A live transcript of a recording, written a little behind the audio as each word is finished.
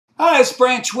Hi, it's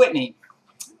Branch Whitney,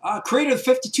 creator of the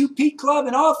 52 Peak Club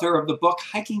and author of the book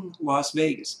Hiking Las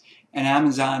Vegas, an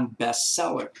Amazon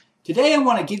bestseller. Today I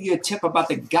want to give you a tip about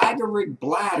the Geigerrig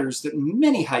bladders that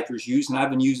many hikers use, and I've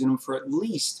been using them for at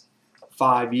least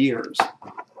 5 years.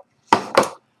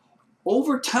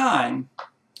 Over time,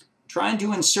 trying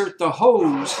to insert the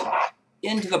hose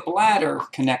into the bladder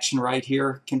connection right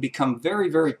here can become very,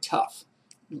 very tough,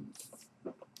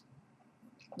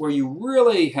 where you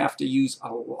really have to use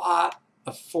a lot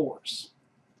of force.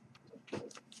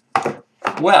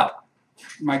 Well,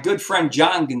 my good friend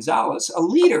John Gonzalez, a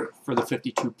leader for the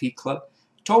 52 Peak Club,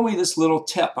 told me this little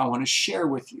tip I want to share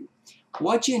with you.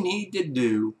 What you need to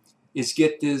do is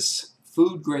get this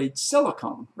food-grade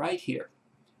silicone right here.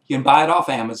 You can buy it off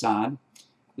Amazon.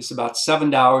 It's about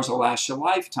 $7. It'll last you a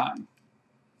lifetime.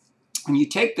 And you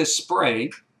take this spray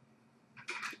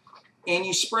and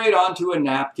you spray it onto a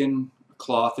napkin,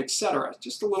 cloth, etc.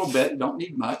 Just a little bit, you don't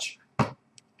need much.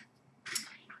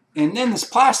 And then this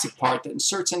plastic part that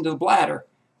inserts into the bladder,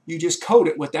 you just coat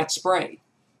it with that spray.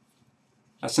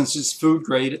 Now, since it's food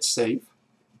grade, it's safe.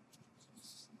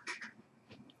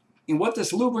 And what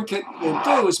this lubricant will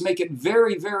do is make it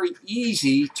very, very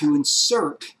easy to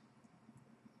insert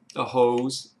the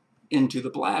hose into the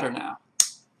bladder now.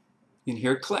 You can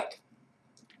hear it click.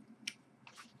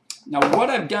 Now,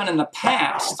 what I've done in the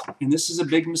past, and this is a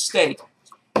big mistake,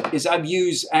 is I've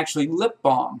used actually lip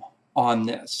balm on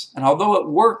this. And although it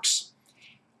works,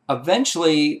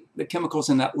 eventually the chemicals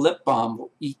in that lip balm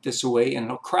will eat this away and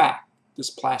it'll crack this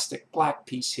plastic black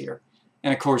piece here.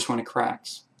 And of course, when it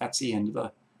cracks, that's the end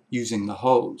of using the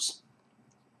hose.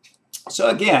 So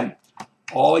again,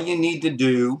 all you need to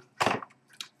do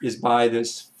is buy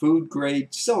this food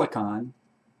grade silicone,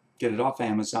 get it off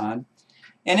Amazon,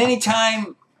 and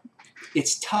anytime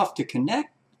it's tough to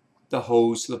connect the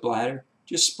hose to the bladder,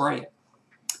 just spray it.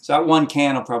 So that one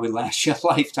can will probably last you a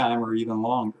lifetime or even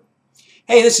longer.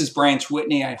 Hey, this is Branch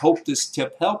Whitney. I hope this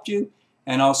tip helped you,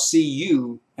 and I'll see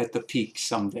you at the peak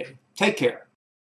someday. Take care.